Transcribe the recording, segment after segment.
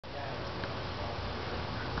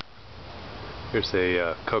Here's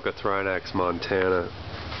a Coccothrinax montana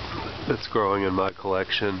that's growing in my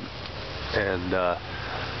collection, and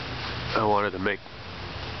I wanted to make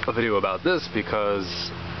a video about this because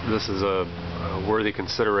this is a worthy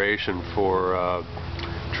consideration for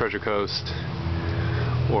Treasure Coast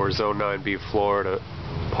or Zone 9B Florida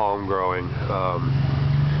palm growing.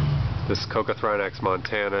 This Coccothrinax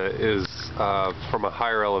montana is from a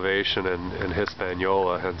higher elevation in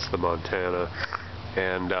Hispaniola, hence the montana,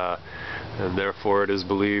 and therefore it is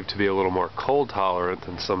believed to be a little more cold tolerant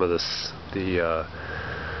than some of the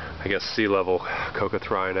I guess sea level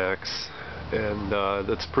Coccothrinax, and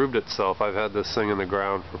that's proved itself. I've had this thing in the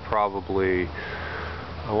ground for probably,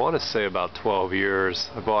 I want to say, about 12 years.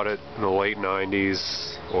 I bought it in the late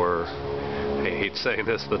 90s, or I hate saying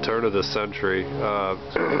this, the turn of the century,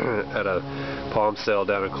 at a palm sale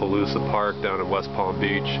down in Calusa Park down in West Palm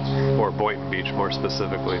Beach, or Boynton Beach more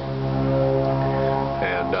specifically.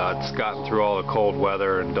 And it's gotten through all the cold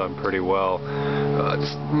weather and done pretty well.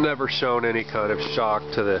 It's never shown any kind of shock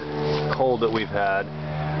to the cold that we've had,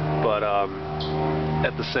 but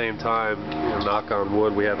at the same time, knock on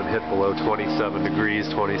wood, we haven't hit below 27 degrees,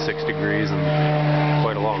 26 degrees in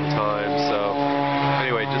quite a long time. So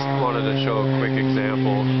anyway, just wanted to show a quick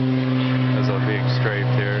example as I'm being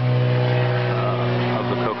strafed here of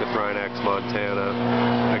the Coccothrinax montana,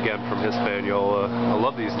 again from Hispaniola. I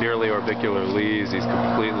love these nearly orbicular leaves, these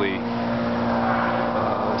completely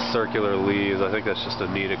circular leaves. I think that's just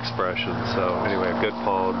a neat expression. So anyway, a good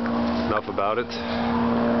palm. Enough about it.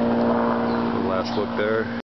 Last look there.